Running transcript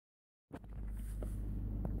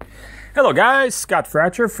Hello guys, Scott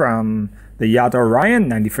Fratcher from the yacht Orion,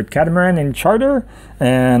 90-foot catamaran in charter,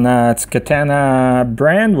 and it's Catana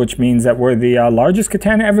brand, which means that we're the largest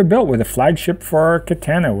Catana ever built. We're the flagship for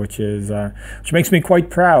Catana, which makes me quite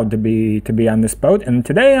proud to be on this boat. And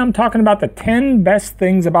today I'm talking about the 10 best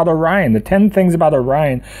things about Orion, the 10 things about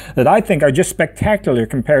Orion that I think are just spectacular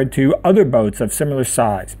compared to other boats of similar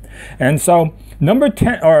size. And so number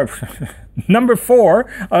 4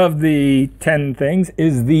 of the 10 things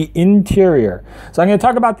is the interior. So I'm going to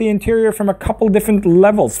talk about the interior from a couple different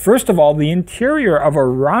levels. First of all, the interior of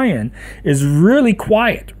Orion is really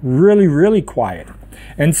quiet, really quiet.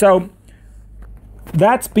 And so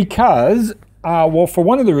that's because, well, for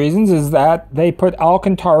one of the reasons is that they put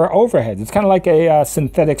Alcantara overheads. It's kind of like a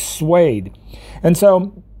synthetic suede. And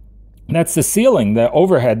so that's the ceiling, the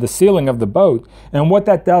overhead, the ceiling of the boat. And what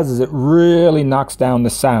that does is it really knocks down the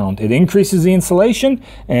sound. It increases the insulation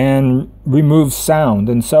and removes sound.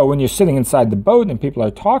 And so when you're sitting inside the boat and people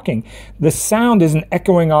are talking, the sound isn't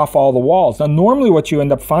echoing off all the walls. Now, normally what you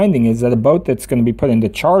end up finding is that a boat that's going to be put into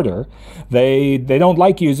charter, they don't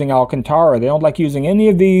like using Alcantara. They don't like using any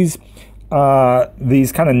of these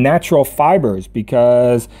kind of natural fibers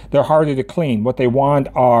because they're harder to clean. What they want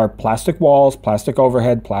are plastic walls, plastic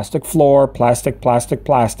overhead, plastic floor, plastic,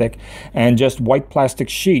 and just white plastic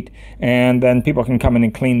sheet. And then people can come in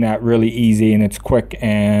and clean that really easy, and it's quick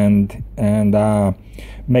and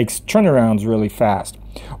makes turnarounds really fast.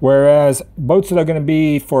 Whereas boats that are going to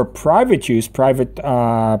be for private use, private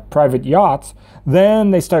yachts,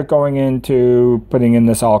 then they start going into putting in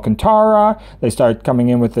this Alcantara. They start coming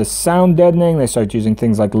in with this sound deadening. They start using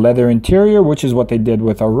things like leather interior, which is what they did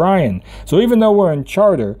with Orion. So even though we're in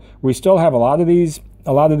charter, we still have a lot of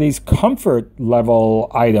these comfort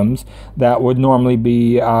level items that would normally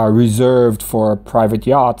be reserved for private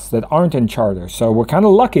yachts that aren't in charter. So we're kind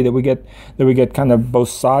of lucky that we get kind of both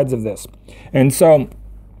sides of this.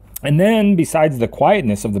 And then, besides the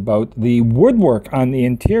quietness of the boat, the woodwork on the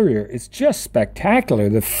interior is just spectacular.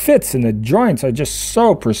 The fits and the joints are just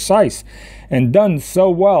so precise and done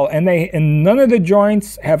so well. And none of the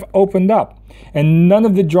joints have opened up. And none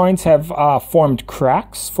of the joints have formed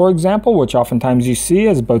cracks, for example, which oftentimes you see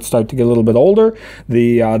as boats start to get a little bit older.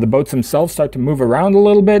 The boats themselves start to move around a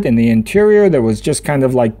little bit in the interior. That was just kind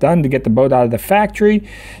of like done to get the boat out of the factory.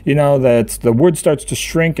 You know, that the wood starts to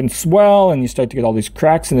shrink and swell, and you start to get all these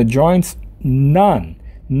cracks in the joints.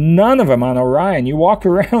 None of them on Orion. You walk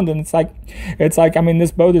around and it's like, I mean,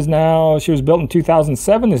 this boat is now, she was built in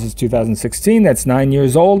 2007. This is 2016. That's 9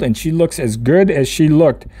 years old. And she looks as good as she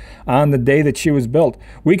looked on the day that she was built.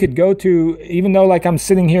 We could go to, even though like I'm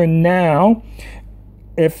sitting here now,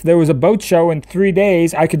 if there was a boat show in 3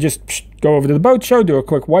 days, I could just go over to the boat show, do a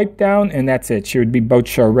quick wipe down, and that's it. She would be boat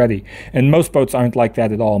show ready. And most boats aren't like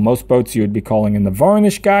that at all. Most boats, you would be calling in the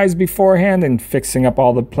varnish guys beforehand and fixing up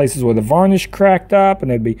all the places where the varnish cracked up,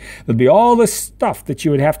 and there'd be all this stuff that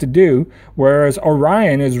you would have to do, whereas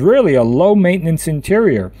Orion is really a low-maintenance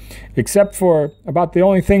interior, except for about the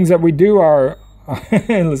only things that we do are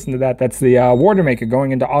listen to that. That's the water maker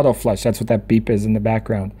going into auto flush. That's what that beep is in the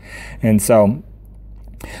background. And so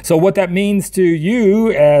what that means to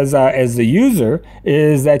you as the user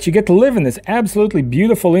is that you get to live in this absolutely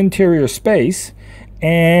beautiful interior space,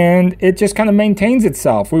 and it just kind of maintains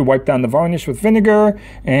itself. We wipe down the varnish with vinegar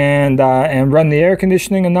and run the air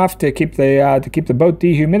conditioning enough to keep the boat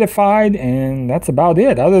dehumidified, and that's about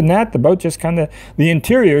it. Other than that, the boat the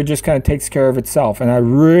interior just kind of takes care of itself, and I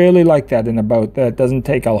really like that in a boat. That doesn't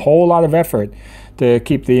take a whole lot of effort to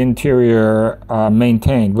keep the interior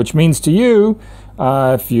maintained, which means to you,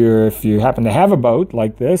 if you happen to have a boat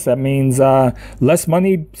like this, that means less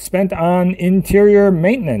money spent on interior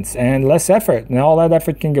maintenance and less effort. And all that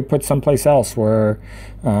effort can get put someplace else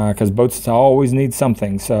because boats always need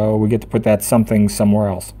something. So we get to put that something somewhere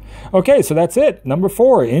else. Okay, so that's it. Number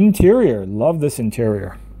 4, interior. Love this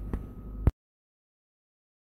interior.